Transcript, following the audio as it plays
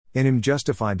In Him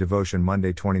Justified Devotion,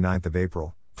 Monday 29th of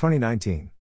April,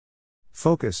 2019.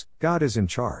 Focus, God is in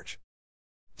charge.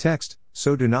 Text,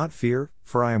 so do not fear,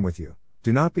 for I am with you.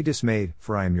 Do not be dismayed,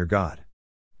 for I am your God.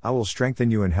 I will strengthen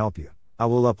you and help you. I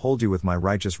will uphold you with my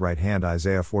righteous right hand.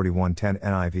 Isaiah 41:10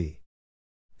 NIV.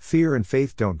 Fear and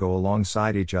faith don't go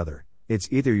alongside each other. It's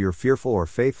either you're fearful or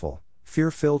faithful,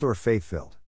 fear-filled or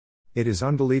faith-filled. It is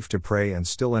unbelief to pray and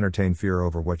still entertain fear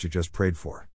over what you just prayed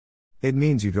for. It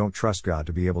means you don't trust God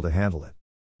to be able to handle it.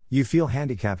 You feel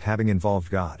handicapped having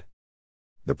involved God.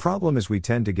 The problem is we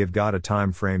tend to give God a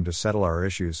time frame to settle our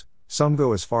issues. Some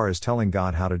go as far as telling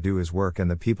God how to do His work and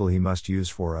the people He must use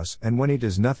for us, and when He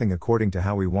does nothing according to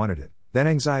how we wanted it, then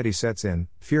anxiety sets in,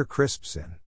 fear crisps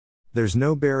in. There's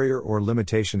no barrier or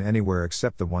limitation anywhere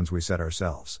except the ones we set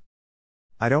ourselves.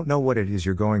 I don't know what it is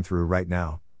you're going through right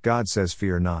now. God says,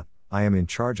 fear not, I am in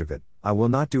charge of it. I will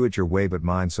not do it your way but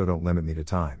mine, so don't limit me to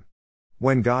time.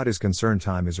 When God is concerned,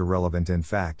 time is irrelevant. In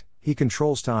fact, He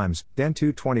controls times. Dan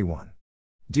 2:21.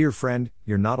 Dear friend,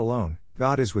 you're not alone.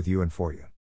 God is with you and for you.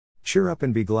 Cheer up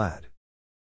and be glad.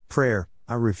 Prayer,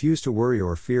 I refuse to worry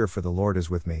or fear, for the Lord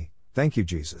is with me. Thank you,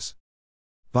 Jesus.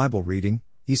 Bible reading,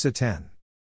 Isa 10.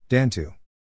 Dan 2.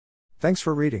 Thanks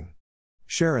for reading.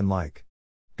 Share and like.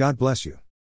 God bless you.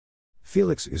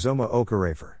 Felix Uzoma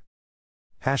Okereafor.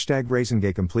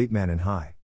 #RaisinGay Complete Man in High.